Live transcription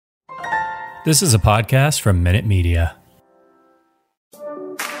This is a podcast from Minute Media.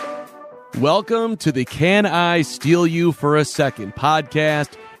 Welcome to the Can I Steal You for a Second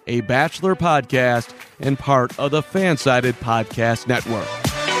podcast, a Bachelor podcast and part of the Fansided Podcast Network.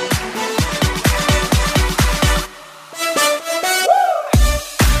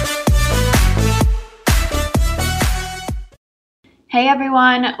 Hey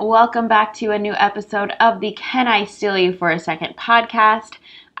everyone, welcome back to a new episode of the Can I Steal You for a Second podcast.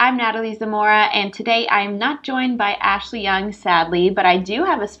 I'm Natalie Zamora, and today I'm not joined by Ashley Young, sadly, but I do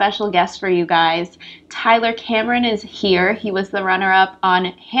have a special guest for you guys. Tyler Cameron is here. He was the runner-up on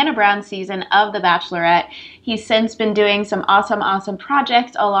Hannah Brown's season of The Bachelorette. He's since been doing some awesome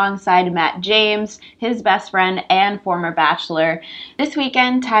projects alongside Matt James, his best friend and former Bachelor. This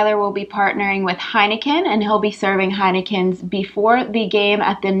weekend, Tyler will be partnering with Heineken, and he'll be serving Heinekens before the game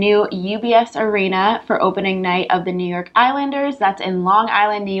at the new UBS Arena for opening night of the New York Islanders. That's in Long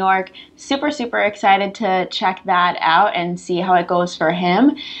Island, New York. Super excited to check that out and see how it goes for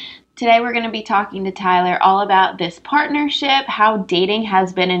him. Today we're going to be talking to Tyler all about this partnership, how dating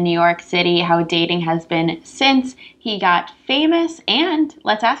has been in New York City, how dating has been since he got famous, and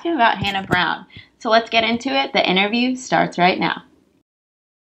let's ask him about Hannah Brown. So let's get into it. The interview starts right now.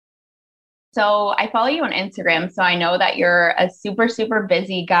 So I follow you on Instagram, so I know that you're a super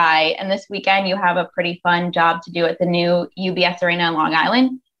busy guy, and this weekend you have a pretty fun job to do at the new UBS Arena in Long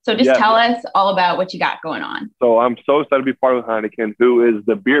Island. So just tell us all about what you got going on. So I'm so excited to be part of Heineken, who is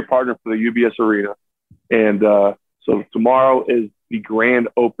the beer partner for the UBS Arena. And so tomorrow is the grand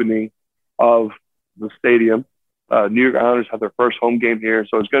opening of the stadium. New York Islanders have their first home game here,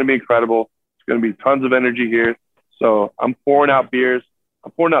 so it's going to be incredible. It's going to be tons of energy here. So I'm pouring out beers. I'm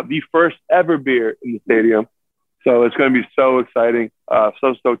pouring out the first ever beer in the stadium. So it's going to be so exciting.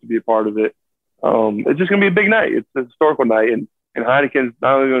 So stoked to be a part of it. It's just going to be a big night. It's a historical night. And Heineken's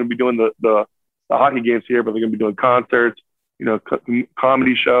not only going to be doing the hockey games here, but they're going to be doing concerts,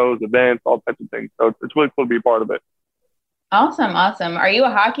 comedy shows, events, all types of things. So it's really cool to be a part of it. Awesome. Are you a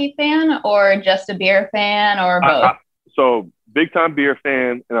hockey fan or just a beer fan or both? So big time beer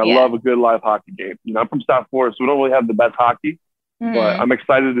fan, and I love a good live hockey game. I'm from South Florida, so we don't really have the best hockey, but I'm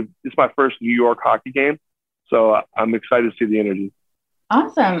excited. It's my first New York hockey game, so I'm excited to see the energy.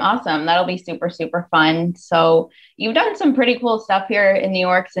 Awesome. That'll be super fun. So you've done some pretty cool stuff here in New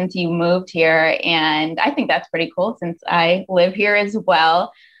York since you moved here. And I think that's pretty cool since I live here as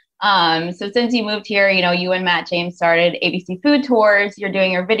well. So since you moved here, you and Matt James started ABC Food Tours. You're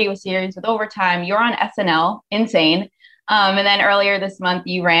doing your video series with Overtime. You're on SNL, insane. And then earlier this month,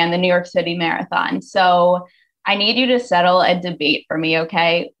 you ran the New York City Marathon. So I need you to settle a debate for me,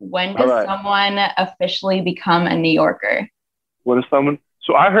 okay? When does someone officially become a New Yorker? What is someone?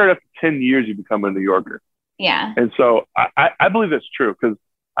 So I heard after 10 years you become a New Yorker. Yeah. And so I believe that's true because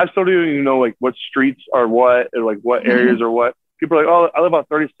I still don't even know like what streets are what or like what areas are what. People are like, oh, I live on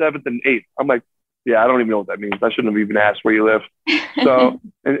 37th and 8th. I'm like, yeah, I don't even know what that means. I shouldn't have even asked where you live. So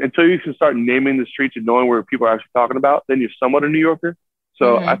until you can start naming the streets and knowing where people are actually talking about, then you're somewhat a New Yorker.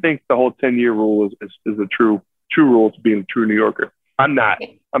 So I think the whole 10-year rule is the true rule to being a true New Yorker. I'm not.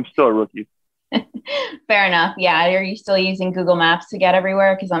 I'm still a rookie. Fair enough. Yeah. Are you still using Google Maps to get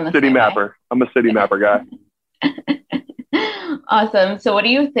everywhere? Because I'm the city mapper. I'm a city mapper guy. Awesome. So what do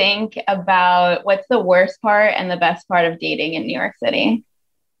you think about what's the worst part and the best part of dating in New York City?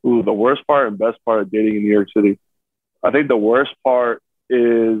 Ooh, the worst part and best part of dating in New York City. I think the worst part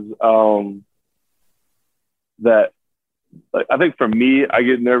is that like, I think for me, I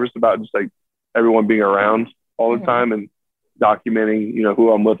get nervous about just like everyone being around all the time and documenting,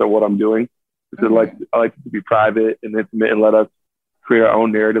 who I'm with or what I'm doing. Because I like it to be private and intimate and let us create our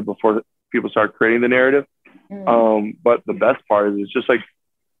own narrative before people start creating the narrative. But the best part is it's just like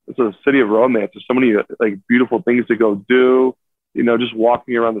it's a city of romance. There's so many like beautiful things to go do. Just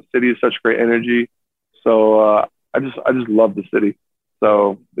walking around the city is such great energy. So I just love the city.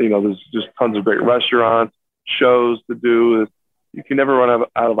 So there's just tons of great restaurants, shows to do. You can never run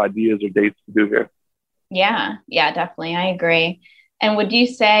out of ideas or dates to do here. Yeah, definitely. I agree. And would you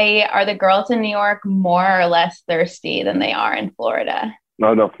say, are the girls in New York more or less thirsty than they are in Florida?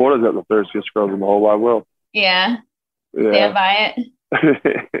 No, Florida's got the thirstiest girls in the whole wide world. Yeah. Stand by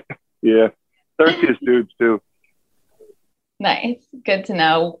it? Yeah. Thirstiest dudes, too. Nice. Good to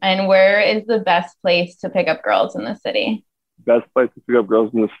know. And where is the best place to pick up girls in the city? Best place to pick up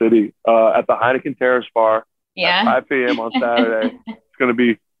girls in the city? At the Heineken Terrace Bar. Yeah. At 5 p.m. on Saturday. It's going to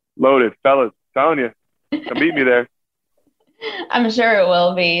be loaded. Fellas, telling you. Come meet me there. I'm sure it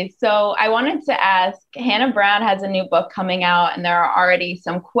will be. So I wanted to ask, Hannah Brown has a new book coming out, and there are already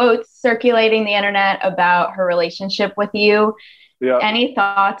some quotes circulating the internet about her relationship with you. Yeah. Any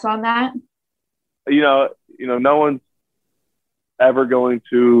thoughts on that? no one's ever going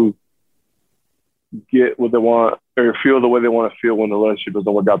to get what they want or feel the way they want to feel when the relationship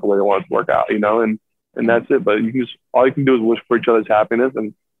doesn't work out the way they want it to work out, and that's it. But all you can do is wish for each other's happiness,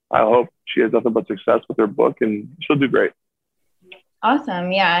 and I hope she has nothing but success with her book, and she'll do great.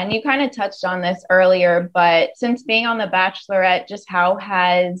 Awesome. Yeah. And you kind of touched on this earlier, but since being on The Bachelorette, just how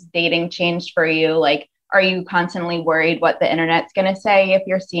has dating changed for you? Like, are you constantly worried what the internet's going to say if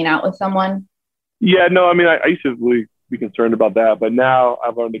you're seen out with someone? Yeah, no, I mean, I used to really be concerned about that, but now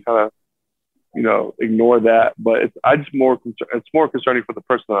I've learned to kind of, ignore that. But it's more concerning for the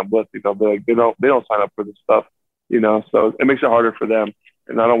person I'm with. They don't sign up for this stuff, so it makes it harder for them,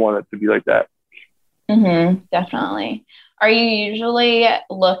 and I don't want it to be like that. Mm-hmm, definitely. Are you usually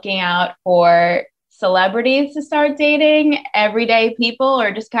looking out for celebrities to start dating, everyday people,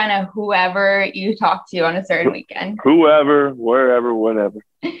 or just kind of whoever you talk to on a certain weekend? Whoever, wherever, whenever.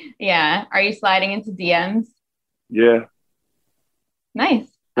 Yeah. Are you sliding into DMs? Yeah. Nice.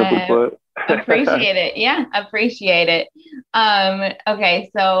 Simply put. Appreciate it. Yeah, appreciate it. Okay,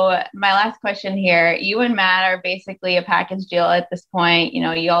 so my last question here. You and Matt are basically a package deal at this point.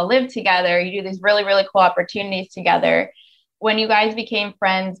 You all live together. You do these really, really cool opportunities together. When you guys became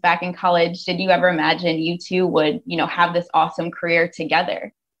friends back in college, did you ever imagine you two would, have this awesome career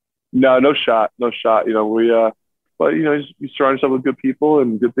together? No shot. But you surround yourself with good people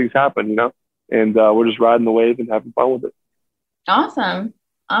and good things happen, and we're just riding the wave and having fun with it. Awesome.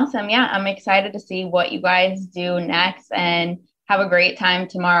 Yeah, I'm excited to see what you guys do next and have a great time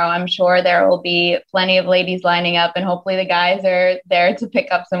tomorrow. I'm sure there will be plenty of ladies lining up, and hopefully the guys are there to pick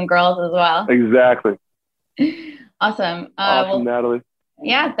up some girls as well. Exactly. Awesome. Awesome, Natalie.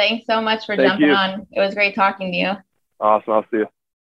 Yeah, thanks so much for jumping on. It was great talking to you. Awesome. I'll see you.